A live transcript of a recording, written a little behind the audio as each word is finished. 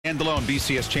standalone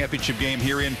BCS Championship game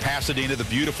here in Pasadena. The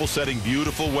beautiful setting,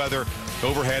 beautiful weather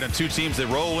overhead, and two teams that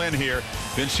roll in here.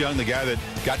 Vince Young, the guy that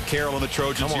got Carroll and the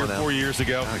Trojans here 4 years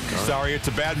ago. Sorry, it's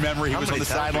a bad memory. He was on the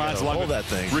sidelines along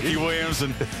with Ricky Williams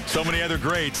and so many other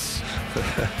greats.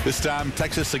 This time,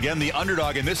 Texas again the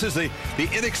underdog, and this is the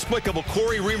inexplicable.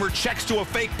 Corey Reamer checks to a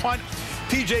fake punt.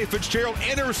 T.J. Fitzgerald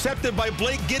intercepted by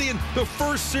Blake Gideon, the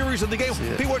first series of the game.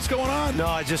 Hey, what's going on? No,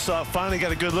 I just finally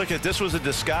got a good look at it. This was a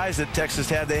disguise that Texas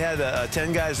had. They had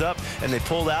 10 guys up, and they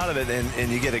pulled out of it, and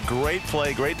you get a great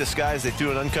play, great disguise. They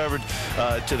threw it uncovered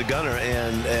to the gunner,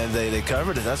 and they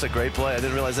covered it. That's a great play. I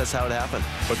didn't realize that's how it happened.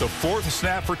 But the fourth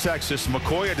snap for Texas,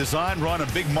 McCoy, a design run, a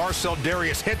big Marcel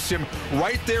Darius hits him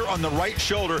right there on the right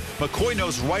shoulder. McCoy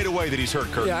knows right away that he's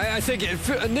hurt, Kurt. Yeah, I think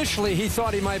initially he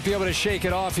thought he might be able to shake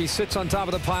it off. He sits on top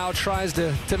of the pile, tries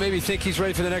to maybe think he's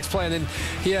ready for the next play, and then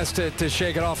he has to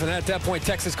shake it off. And at that point,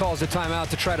 Texas calls a timeout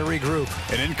to try to regroup.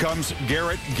 And in comes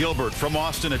Garrett Gilbert from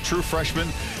Austin, a true freshman.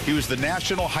 He was the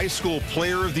National High School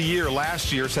Player of the Year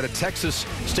last year, set a Texas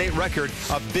state record,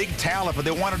 a big talent, but they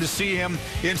wanted to see him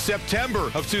in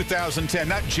September of 2010,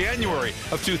 not January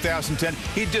of 2010.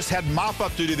 He just had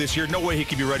mop-up duty this year. No way he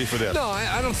could be ready for this. No,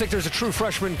 I don't think there's a true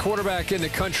freshman quarterback in the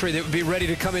country that would be ready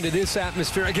to come into this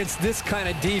atmosphere against this kind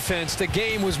of defense. The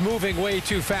game was moving way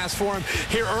too fast for him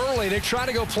here early. They try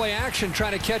to go play action, try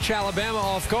to catch Alabama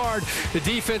off guard. The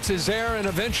defense is there, and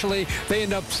eventually they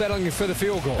end up settling for the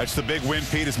field goal. That's the big win,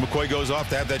 Pete, as McCoy goes off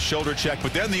to have that shoulder check.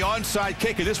 But then the onside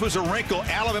kick, and this was a wrinkle.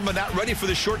 Alabama not ready for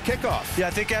the short kickoff. Yeah,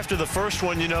 I think after the first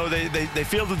one, you know, they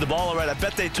fielded the ball all right. I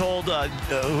bet they told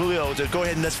Julio to go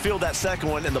ahead and let's field that second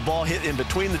one, and the ball hit in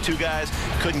between the two guys.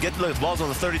 Couldn't get the ball's on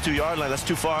the 32-yard line. That's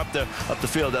too far up the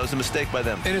field. That was a mistake by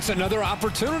them. And it's another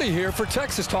opportunity here for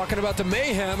Texas, talking about the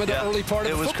mayhem of the early part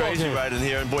of the football game. It was crazy right in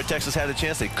here, and boy, Texas had a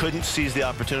chance. They couldn't seize the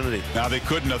opportunity. Now they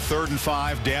couldn't. A 3rd and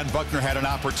 5. Dan Buckner had an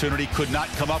opportunity, could not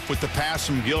come up with the pass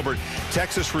from Gilbert.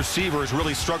 Texas receivers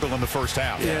really struggled in the first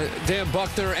half. Yeah, Dan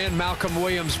Buckner and Malcolm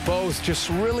Williams both just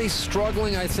really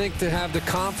struggling, I think, to have the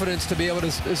confidence to be able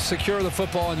to secure the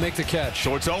football and make the catch.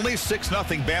 So it's only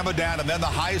 6-0, Bama down, and then the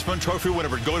Heisman Trophy winner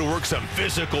go to work some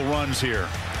physical runs here.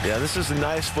 Yeah, this is a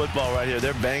nice football right here.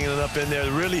 They're banging it up in there,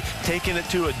 really taking it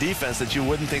to a defense that you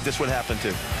wouldn't think this would happen to.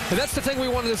 And that's the thing we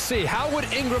wanted to see. How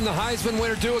would Ingram, the Heisman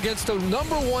winner, do against the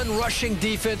 #1 rushing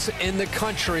defense in the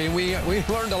country? And we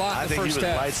learned a lot in the first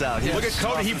half. Lights out. Look at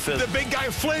Cody. The big guy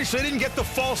flinched. They didn't get the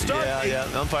false start. Yeah.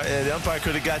 The umpire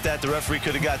could have got that. The referee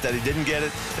could have got that. He didn't get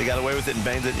it. They got away with it and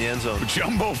banged it in the end zone.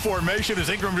 Jumbo formation as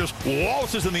Ingram just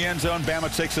waltzes in the end zone.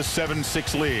 Bama takes a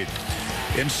 7-6 lead.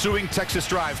 Ensuing Texas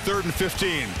drive, 3rd and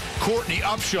 15. Courtney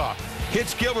Upshaw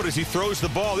hits Gilbert as he throws the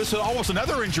ball. This is almost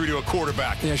another injury to a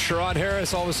quarterback. Yeah, Sherrod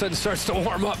Harris all of a sudden starts to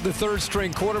warm up, the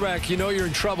 3rd-string quarterback. You know you're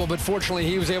in trouble, but fortunately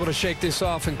he was able to shake this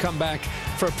off and come back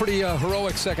for a pretty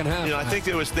heroic second half. You know, I think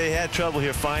they had trouble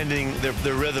here finding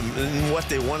their rhythm and what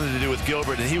they wanted to do with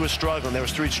Gilbert, and he was struggling. There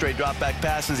was 3 straight drop-back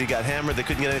passes. He got hammered. They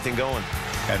couldn't get anything going.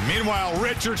 And meanwhile,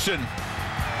 Richardson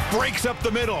breaks up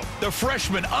the middle. The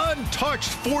freshman, untouched,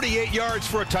 48 yards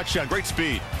for a touchdown. Great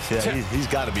speed. Yeah, he's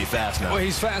got to be fast now. Well,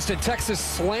 he's fast, and Texas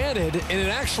slanted, and it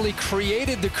actually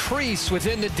created the crease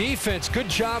within the defense. Good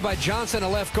job by Johnson, a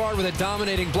left guard, with a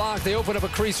dominating block. They open up a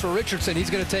crease for Richardson. He's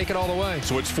going to take it all the way.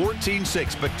 So it's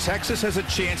 14-6, but Texas has a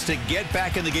chance to get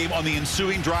back in the game on the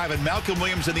ensuing drive, and Malcolm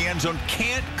Williams in the end zone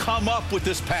can't come up with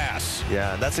this pass.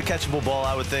 Yeah, that's a catchable ball,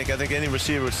 I would think. I think any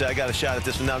receiver would say, I got a shot at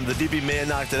this one. Now, the DB may have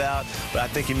knocked it out, but I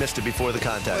think he missed it before the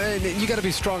contact. You got to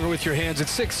be stronger with your hands. At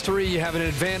 6'3", you have an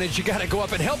advantage. You got to go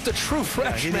up and help the true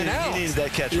freshman out. He needs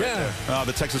that catch right there.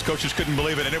 The Texas coaches couldn't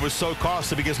believe it, and it was so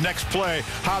costly because next play,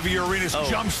 Javier Arenas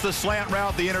jumps the slant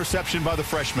route, the interception by the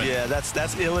freshman. Yeah,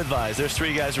 that's ill-advised. There's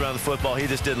 3 guys around the football. He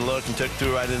just didn't look and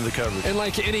threw right into the coverage. And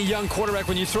like any young quarterback,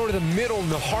 when you throw to the middle in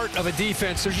the heart of a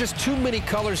defense, there's just too many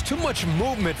colors, too much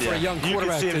movement for a young quarterback.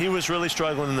 You can see him. He was really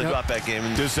struggling in the drop-back game.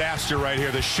 Disaster right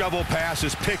here. The shovel pass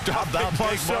is picked up by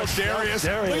Marcel Darius.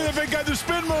 Look at the big guy, the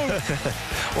spin move.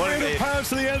 100 pounds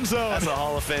to the end zone. That's a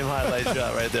Hall of Fame highlight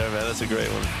shot right there, man. That's a great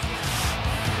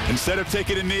one. Instead of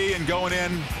taking a knee and going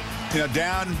in,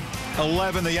 down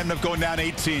 11, they end up going down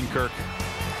 18, Kirk.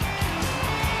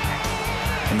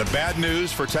 And the bad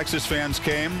news for Texas fans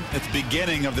came at the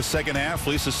beginning of the second half.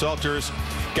 Lisa Salters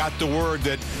got the word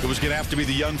that it was going to have to be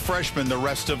the young freshman the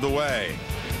rest of the way.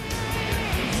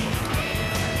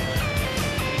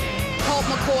 Colt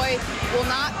McCoy will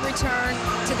not return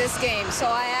to this game. So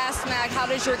I asked Mac, how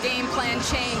does your game plan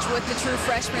change with the true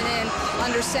freshman in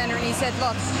under center? And he said,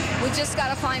 look, we just got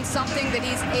to find something that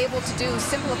he's able to do,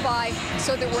 simplify,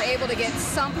 so that we're able to get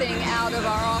something out of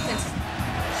our offense.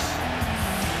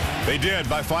 They did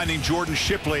by finding Jordan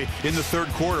Shipley in the third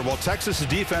quarter. While Texas's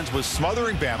defense was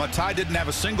smothering Bama, Ty didn't have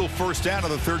a single first down in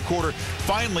the third quarter.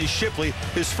 Finally, Shipley,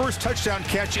 his first touchdown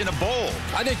catch in a bowl.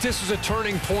 I think this was a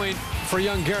turning point for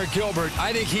young Garrett Gilbert.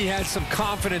 I think he had some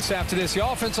confidence after this. The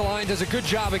offensive line does a good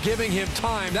job of giving him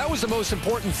time. That was the most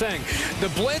important thing. The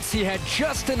blitz, he had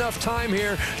just enough time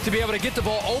here to be able to get the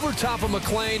ball over top of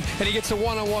McClain, and he gets a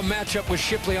one-on-one matchup with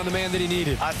Shipley on the man that he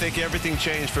needed. I think everything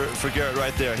changed for Garrett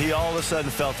right there. He all of a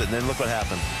sudden felt it, and then look what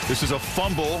happened. This is a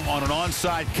fumble on an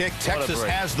onside kick. Texas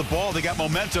has the ball. They got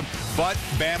momentum, but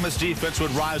Bama's defense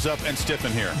would rise up and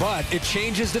stiffen here. But it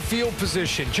changes the field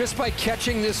position. Just by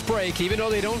catching this break, even though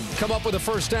they don't come up with a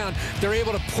first down, they're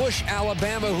able to push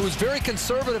Alabama, who's very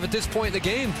conservative at this point in the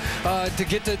game, to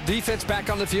get the defense back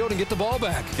on the field and get the ball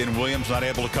back. And Williams not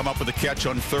able to come up with a catch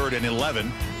on 3rd and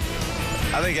 11.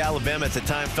 I think Alabama at the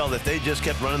time felt if they just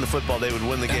kept running the football, they would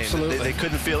win the game. Absolutely. They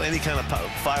couldn't feel any kind of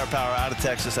firepower out of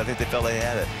Texas. I think they felt they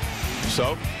had it.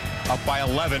 So, up by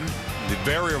 11, the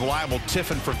very reliable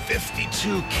Tiffin for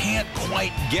 52 can't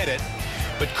quite get it.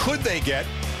 But could they get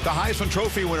the Heisman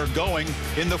Trophy winner going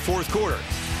in the fourth quarter?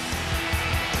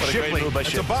 Shipley,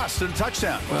 it's a bust and a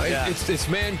touchdown. Well, yeah. It's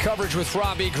man coverage with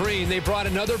Robbie Green. They brought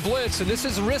another blitz, and this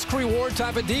is risk-reward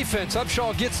type of defense.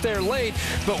 Upshaw gets there late,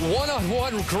 but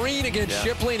one-on-one Green against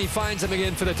Shipley, and he finds him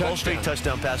again for the touchdown. Both big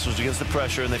touchdown passes was against the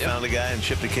pressure, and they found a guy, and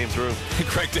Shipley came through.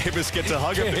 Craig Davis gets a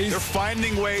hug of it. They're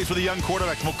finding ways with a young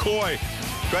quarterback. McCoy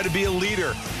tried to be a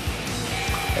leader.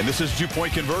 And this is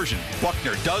two-point conversion.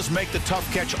 Buckner does make the tough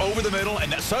catch over the middle,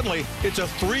 and suddenly it's a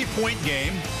 3-point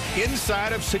game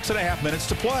inside of 6.5 minutes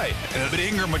to play. But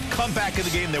Ingram would come back in the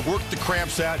game. They worked the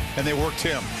cramps out, and they worked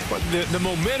him. The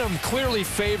momentum clearly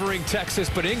favoring Texas,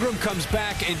 but Ingram comes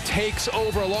back and takes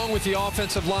over along with the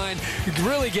offensive line,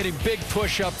 really getting big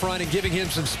push up front and giving him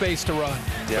some space to run.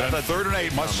 Yeah, but 3rd and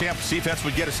 8, Muschamp's defense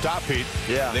would get a stop, Pete.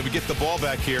 Yeah. They would get the ball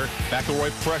back here.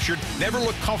 McElroy pressured. Never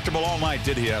looked comfortable all night,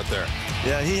 did he, out there?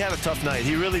 Yeah, he had a tough night.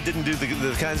 He really didn't do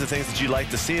the kinds of things that you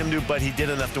like to see him do, but he did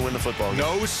enough to win the football game.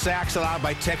 No sacks allowed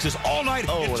by Texas all night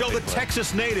until the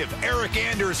Texas native, Eric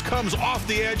Anders, comes off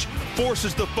the edge,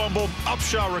 forces the fumble.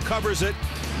 Upshaw recovers it.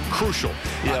 Crucial.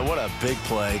 Yeah, what a big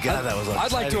play. God, that was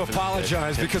I'd like to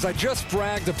apologize because I just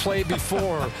bragged the play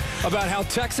before about how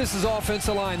Texas's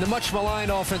offensive line, the much maligned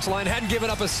offensive line, hadn't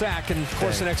given up a sack, and of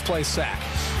course the next play, sack.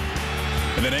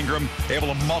 And then Ingram able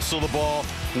to muscle the ball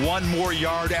 1 more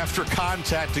yard after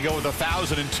contact to go with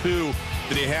 1,002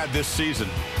 that he had this season.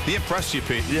 He impressed you,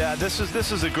 Pete. Yeah, this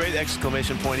is a great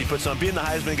exclamation point he puts on. Being the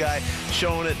Heisman guy,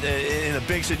 showing it in a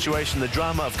big situation, the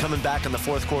drama of coming back in the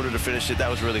fourth quarter to finish it, that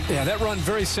was really cool. Yeah, that run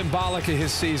very symbolic of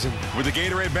his season. With the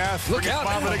Gatorade bath, look out.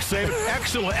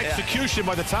 Excellent execution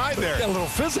by the Tide there. Got a little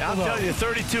physical. I'm telling you,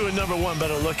 32 and number 1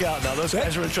 better look out now. Those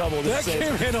guys are in trouble. That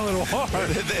came in a little hard.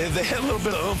 They had a little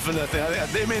bit of oomph in that thing.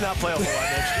 They may not play a whole lot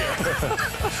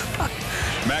next year.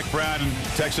 Mac Brown and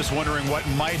Texas wondering what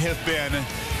might have been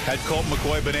had Colt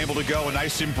McCoy been able to go. A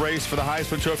nice embrace for the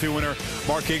Heisman Trophy winner,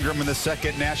 Mark Ingram, in the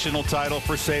 2nd national title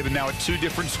for Saban. Now at 2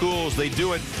 different schools, they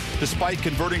do it despite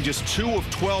converting just 2 of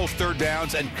 12 third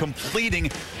downs and completing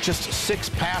just 6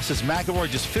 passes. McElroy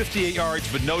just 58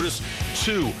 yards, but notice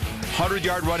 2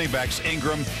 100-yard running backs,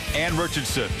 Ingram and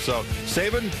Richardson. So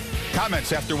Saban,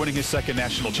 comments after winning his 2nd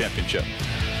national championship.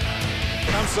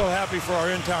 I'm so happy for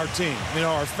our entire team. You know,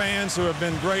 our fans who have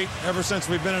been great ever since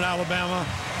we've been in Alabama,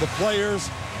 the players,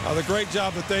 the great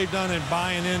job that they've done in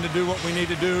buying in to do what we need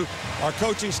to do, our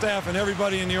coaching staff and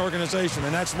everybody in the organization.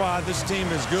 And that's why this team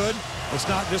is good. It's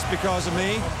not just because of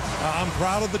me. I'm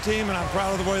proud of the team, and I'm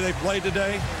proud of the way they played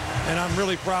today. And I'm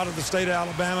really proud of the state of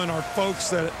Alabama and our folks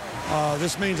that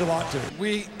this means a lot to.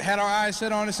 We had our eyes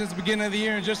set on it since the beginning of the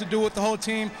year, and just to do it with the whole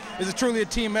team is truly a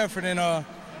team effort. And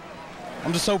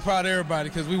I'm just so proud of everybody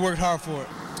because we worked hard for it.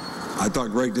 I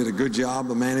thought Greg did a good job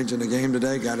of managing the game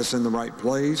today, got us in the right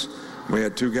plays. We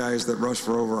had 2 guys that rushed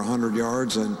for over 100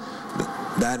 yards, and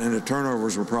that and the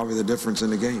turnovers were probably the difference in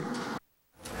the game.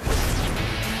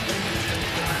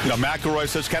 You know, McElroy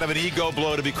says kind of an ego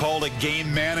blow to be called a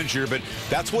game manager, but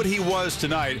that's what he was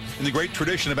tonight in the great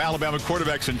tradition of Alabama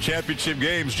quarterbacks in championship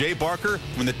games. Jay Barker,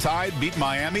 when the Tide beat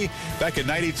Miami back in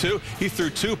 '92, he threw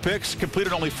 2 picks,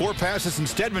 completed only 4 passes. And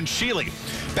Stedman Shealy,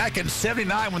 back in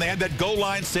 '79 when they had that goal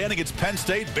line stand against Penn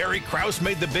State, Barry Krause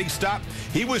made the big stop.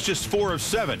 He was just 4 of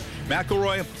 7.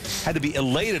 McElroy had to be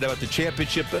elated about the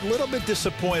championship, but a little bit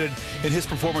disappointed in his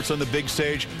performance on the big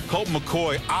stage. Colt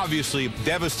McCoy, obviously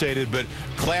devastated, but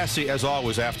classy as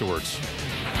always afterwards.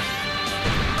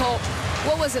 Colt,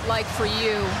 what was it like for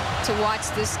you to watch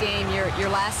this game, your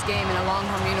last game in a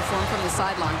Longhorn uniform from the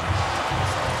sideline?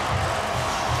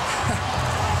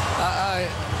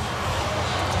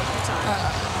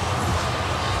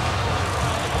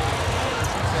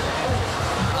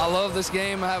 love this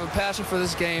game. I have a passion for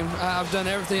this game. I've done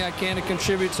everything I can to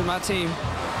contribute to my team,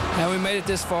 and we made it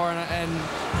this far. And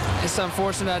it's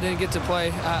unfortunate I didn't get to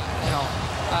play.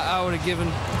 I would have given.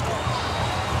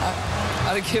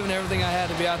 I'd have given everything I had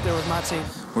to be out there with my team.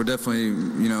 We're definitely,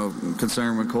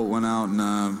 concerned when Colt went out,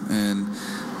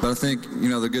 but I think,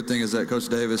 the good thing is that Coach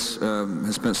Davis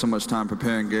has spent so much time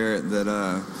preparing Garrett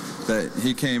that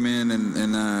he came in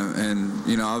and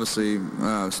obviously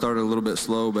started a little bit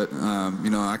slow, but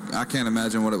I can't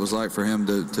imagine what it was like for him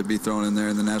to be thrown in there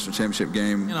in the national championship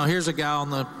game. Here's a guy on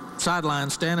the sideline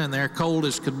standing there, cold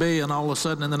as could be, and all of a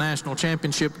sudden in the national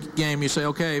championship game you say,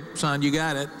 okay, son, you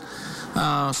got it.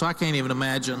 So I can't even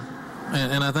imagine.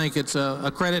 And I think it's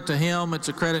a credit to him. It's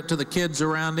a credit to the kids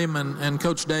around him and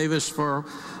Coach Davis for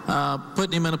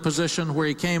putting him in a position where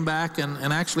he came back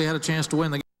and actually had a chance to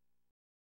win the game.